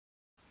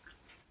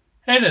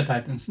Hey there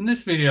Titans, in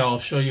this video I'll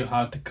show you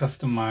how to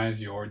customize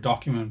your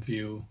document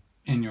view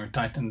in your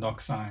Titan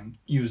DocSign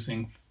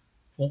using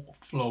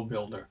Flow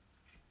Builder.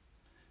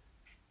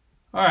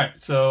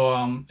 Alright, so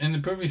in the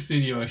previous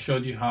video I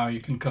showed you how you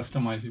can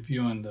customize your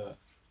view in the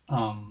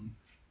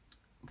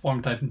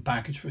Form Titan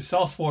package for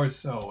Salesforce.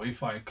 So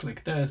if I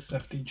click this,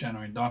 FT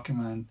Generate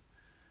Document,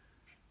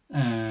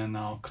 and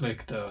I'll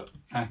click the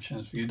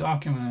Actions View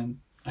Document,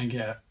 I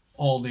get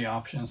all the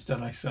options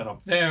that I set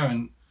up there,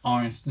 and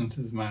our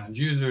instances manage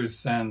users,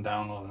 send,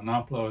 download, and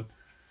upload,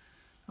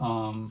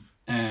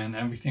 and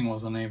everything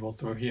was enabled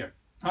through here.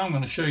 Now I'm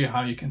going to show you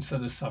how you can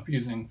set this up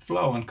using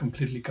Flow and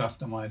completely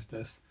customize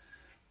this,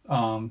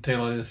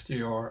 tailor this to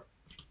your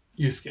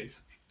use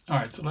case.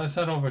 Alright, so let's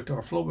head over to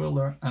our Flow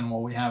Builder, and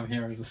what we have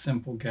here is a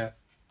simple get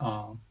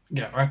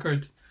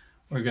records.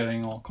 We're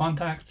getting all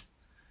contacts.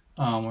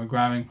 We're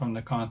grabbing from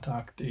the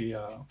contact the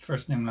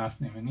first name,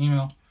 last name, and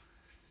email.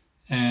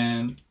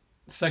 And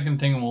second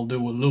thing we'll do,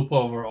 we'll loop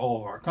over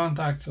all of our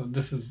contacts. So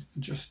this is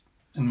just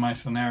in my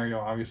scenario.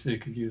 Obviously you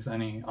could use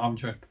any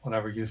object,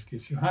 whatever use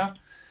case you have.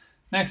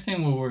 Next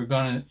thing we're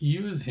going to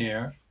use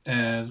here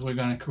is we're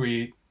going to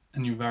create a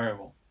new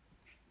variable.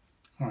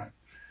 All right,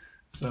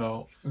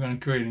 so we're going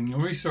to create a new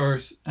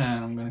resource, and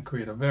I'm going to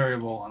create a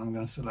variable, and I'm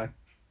going to select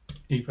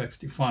apex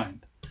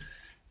defined.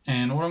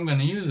 And what I'm going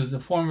to use is the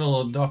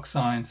formula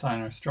DocSign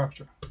signer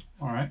structure.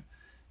 All right,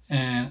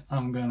 and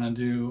I'm going to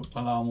do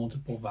allow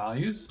multiple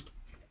values,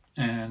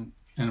 and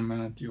in a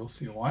minute you'll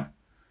see why.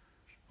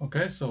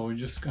 Okay, so we're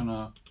just going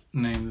to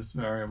name this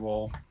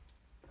variable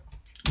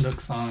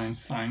DocSign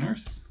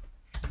signers,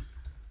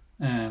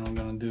 and I'm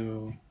going to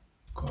do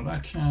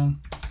collection,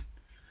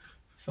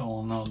 so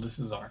we'll know this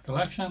is our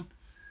collection.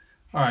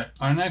 All right,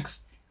 our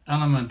next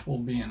element will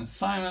be an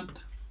assignment,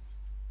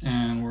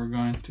 and we're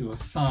going to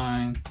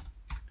assign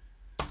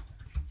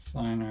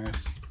signers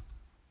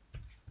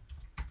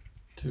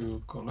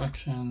to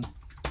collection.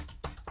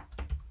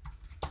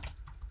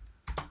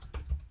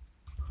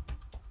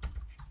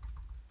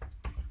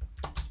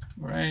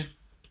 Right,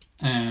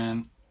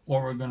 and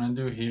what we're going to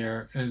do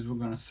here is we're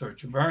going to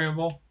search a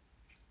variable,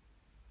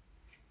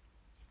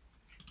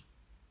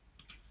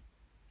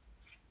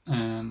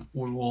 and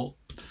we will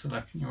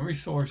select new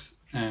resource,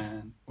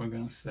 and we're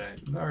going to say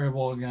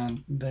variable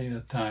again,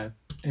 data type,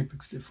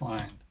 apex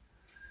defined,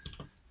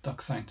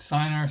 DocSign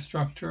signer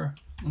structure.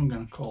 I'm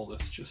going to call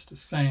this just the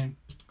same.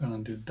 I'm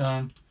going to do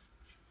done,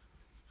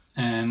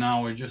 and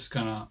now we're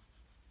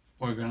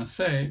going to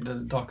say that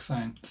the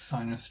DocSign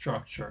signer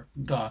structure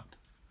dot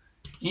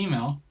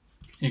email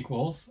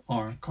equals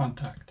our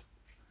contact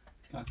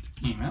dot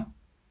email,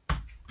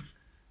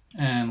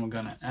 and we're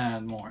going to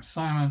add more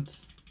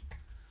assignments.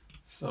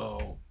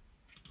 So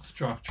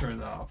structure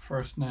the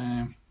first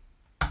name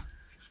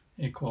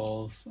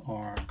equals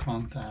our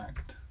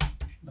contact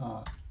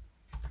dot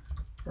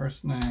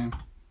first name,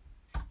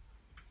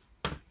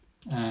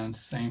 and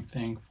same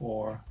thing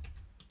for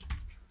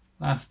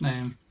last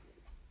name.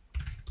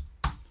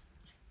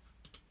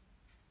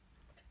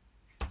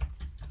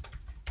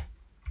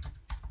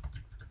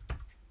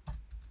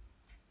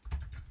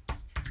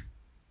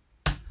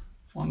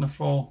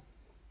 Wonderful.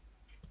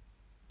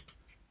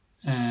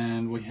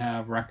 And we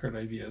have record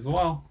ID as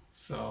well.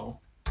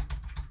 So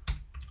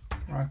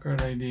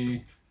record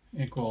ID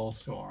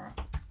equals to our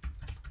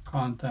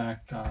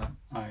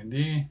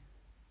contact.id,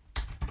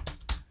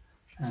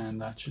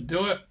 and that should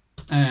do it.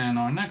 And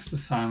our next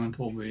assignment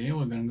will be,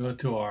 we're going to go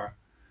to our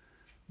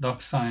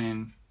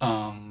DocSign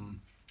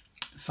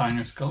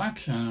signers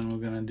collection, and we're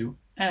going to do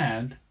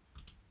add,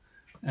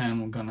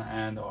 and we're going to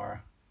add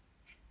our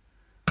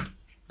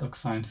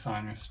DocSign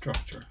signer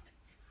structure,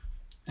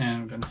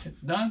 and we're going to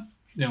hit done.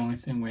 The only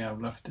thing we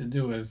have left to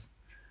do is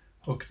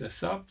hook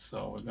this up,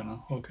 so we're going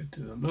to hook it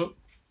to the loop,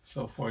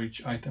 so for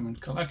each item in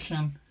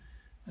collection,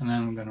 and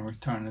then we're going to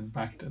return it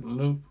back to the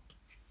loop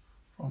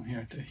from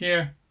here to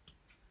here,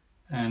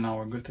 and now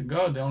we're good to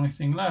go. The only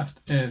thing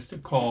left is to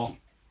call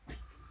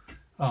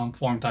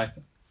Form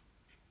Titan.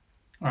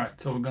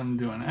 Alright, so we're going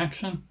to do an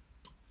action,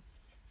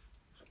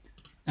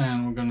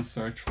 and we're going to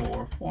search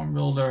for Form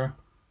Builder,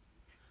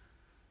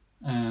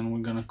 and we're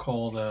going to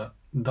call the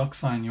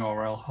DocSign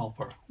URL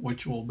helper,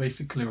 which will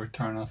basically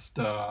return us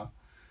the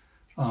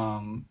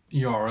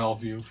URL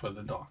view for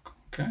the doc.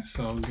 Okay,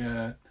 so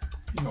get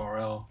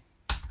URL,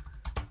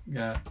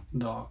 get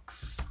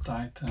docs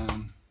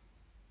Titan,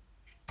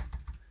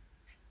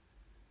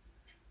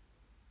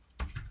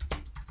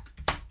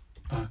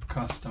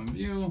 custom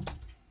view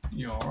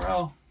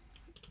URL,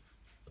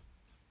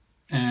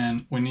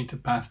 and we need to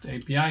pass the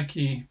API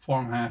key,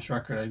 form hash,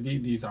 record ID.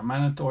 These are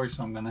mandatory,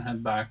 so I'm going to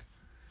head back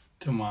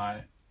to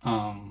my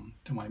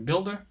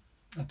builder.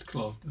 Let's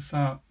close this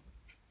out,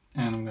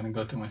 and I'm going to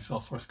go to my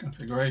Salesforce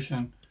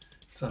configuration,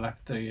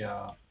 select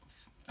the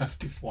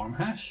FT form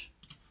hash,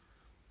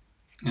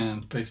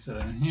 and paste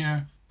it in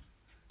here.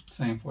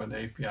 Same for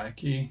the API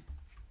key,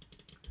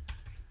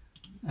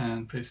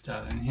 and paste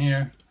that in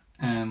here.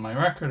 And my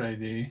record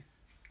ID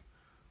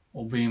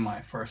will be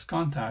my first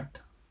contact,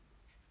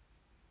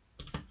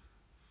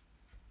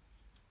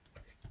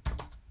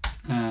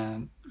 and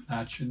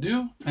that should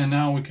do. And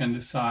now we can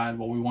decide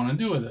what we want to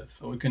do with it.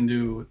 So we can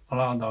do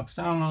allow docs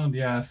download,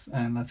 yes,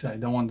 and let's say I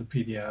don't want the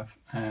PDF,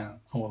 and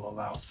I will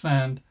allow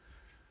send,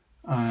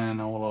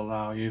 and I will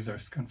allow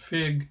users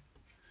config,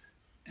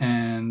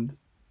 and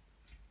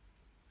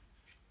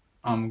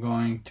I'm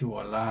going to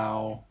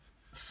allow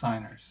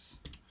signers,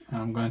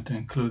 and I'm going to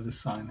include the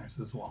signers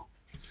as well.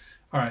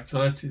 All right, so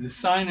let's see, the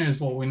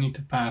signers, what we need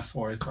to pass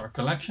for is our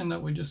collection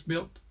that we just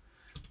built.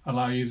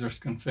 Allow users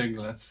config,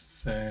 let's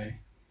say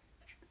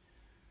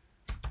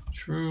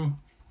true,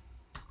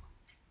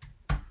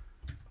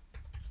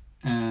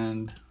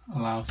 and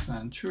allow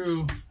send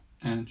true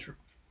and true.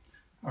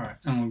 All right,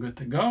 and we're good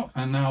to go.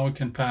 And now we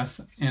can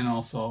pass in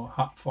also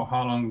for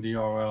how long the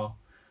URL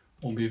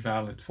will be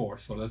valid for.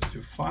 So let's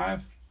do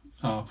 5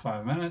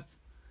 minutes,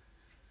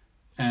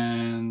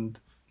 and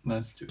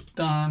let's do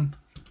done,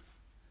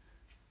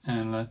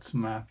 and let's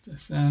map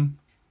this in,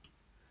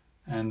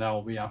 and that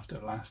will be after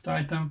the last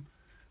item.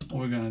 What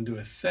we're going to do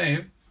is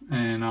save,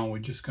 and now we're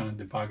just going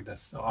to debug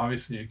this. So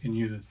obviously you can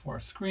use it for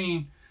a screen,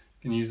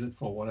 you can use it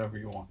for whatever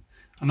you want.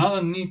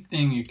 Another neat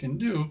thing you can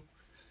do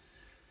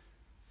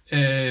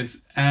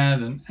is add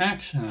an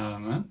action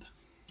element,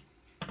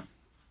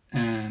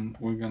 and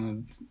we're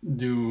going to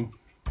do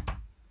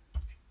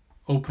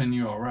open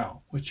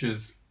URL, which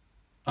is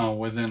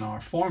within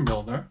our form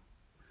builder,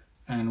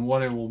 and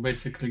what it will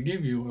basically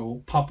give you, it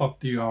will pop up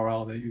the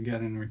URL that you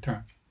get in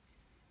return.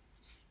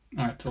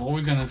 All right, so what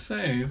we're going to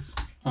say is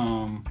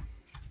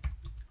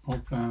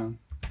open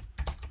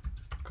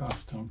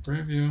custom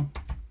preview,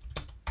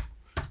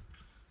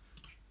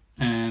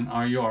 and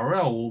our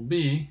URL will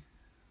be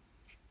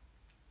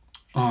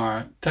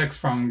our text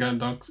from get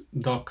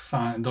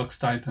docs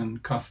Titan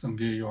custom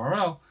view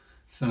URL.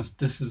 Since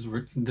this is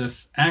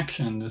this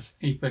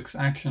Apex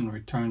action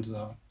returns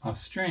a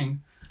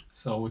string,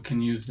 so we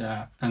can use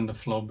that, and the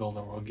flow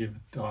builder will give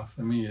it to us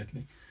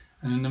immediately.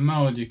 And in the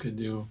mode, you could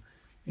do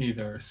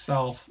either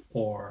self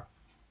or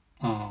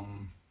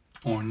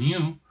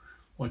new,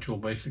 which will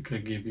basically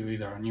give you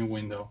either a new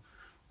window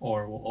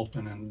or will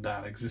open in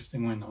that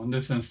existing window. In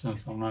this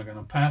instance, I'm not going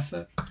to pass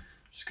it.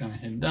 Just going to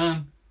hit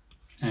done,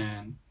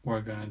 and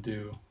we're going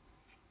to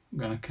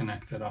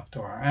connect it up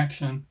to our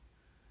action,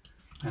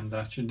 and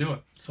that should do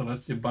it. So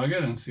let's debug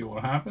it and see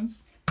what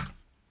happens.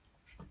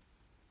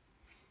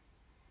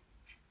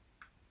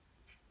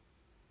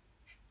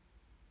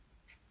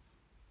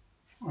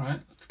 All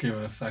right, let's give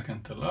it a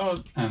second to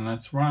load, and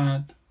let's run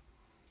it.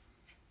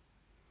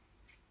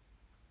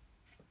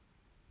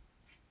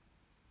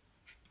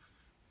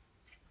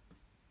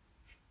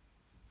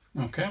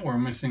 Okay, we're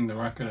missing the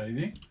record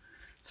ID.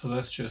 So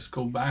let's just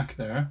go back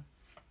there,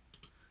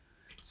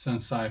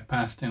 since I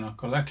passed in a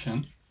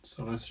collection.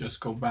 So let's just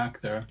go back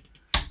there,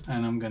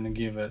 and I'm going to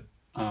give it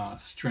a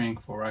string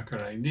for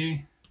record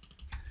ID.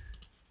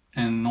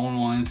 In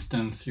normal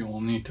instance, you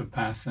will need to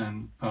pass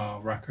in a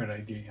record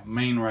ID, a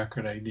main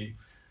record ID,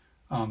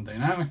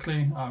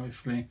 dynamically,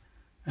 obviously,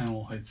 and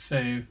we'll hit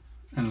save,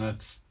 and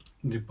let's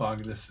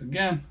debug this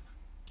again.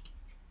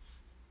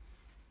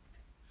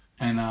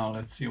 And now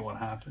let's see what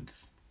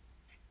happens.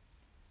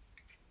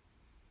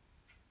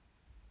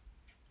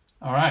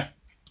 All right,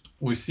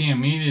 we see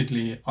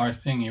immediately our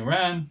thingy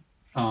ran.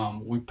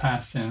 We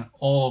pass in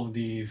all of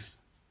these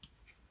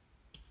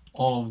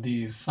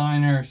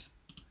signers,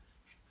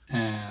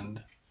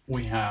 and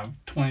we have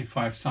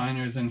 25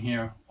 signers in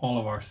here. All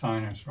of our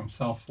signers from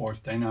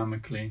Salesforce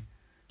dynamically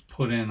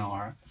put in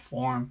our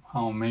form.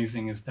 How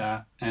amazing is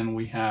that? And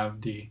we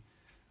have the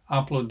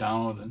upload,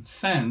 download, and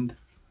send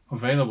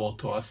available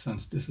to us,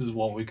 since this is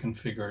what we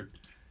configured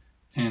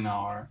in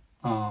our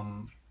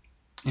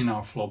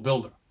flow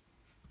builder.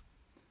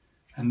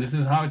 And this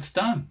is how it's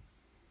done.